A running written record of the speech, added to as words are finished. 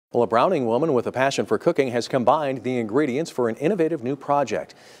Well, a Browning woman with a passion for cooking has combined the ingredients for an innovative new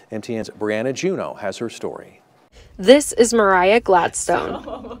project. MTN's Brianna Juneau has her story. This is Mariah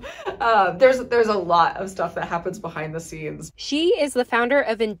Gladstone. There's a lot of stuff that happens behind the scenes. She is the founder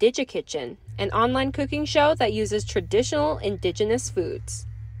of Indigi-kitchen, an online cooking show that uses traditional indigenous foods.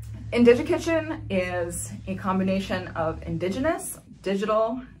 Indigi-kitchen is a combination of indigenous,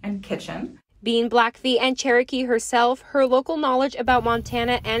 digital, and kitchen. Being Blackfeet and Cherokee herself, her local knowledge about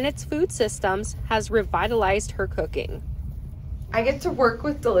Montana and its food systems has revitalized her cooking. I get to work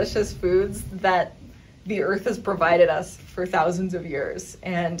with delicious foods that the earth has provided us for thousands of years,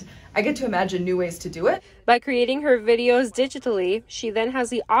 and I get to imagine new ways to do it. By creating her videos digitally, she then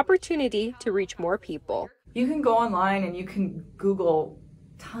has the opportunity to reach more people. You can go online and you can Google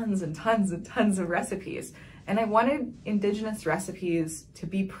tons and tons and tons of recipes. And I wanted indigenous recipes to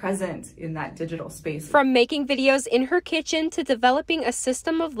be present in that digital space. From making videos in her kitchen to developing a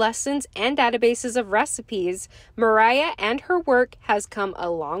system of lessons and databases of recipes, Mariah and her work has come a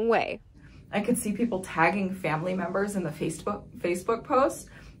long way. I could see people tagging family members in the Facebook posts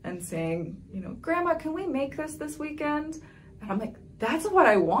and saying, Grandma, can we make this weekend? And I'm like, that's what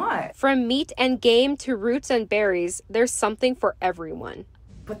I want. From meat and game to roots and berries, there's something for everyone.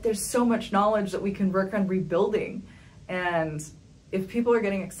 But there's so much knowledge that we can work on rebuilding. And if people are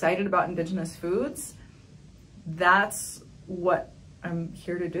getting excited about indigenous foods, that's what I'm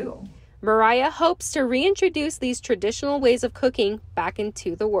here to do. Mariah hopes to reintroduce these traditional ways of cooking back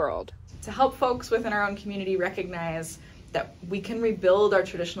into the world. To help folks within our own community recognize that we can rebuild our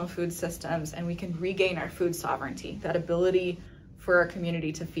traditional food systems and we can regain our food sovereignty, that ability for our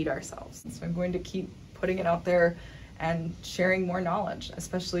community to feed ourselves. So I'm going to keep putting it out there and sharing more knowledge,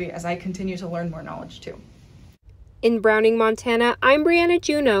 especially as I continue to learn more knowledge too. In Browning, Montana, I'm Brianna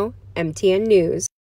Juneau, MTN News.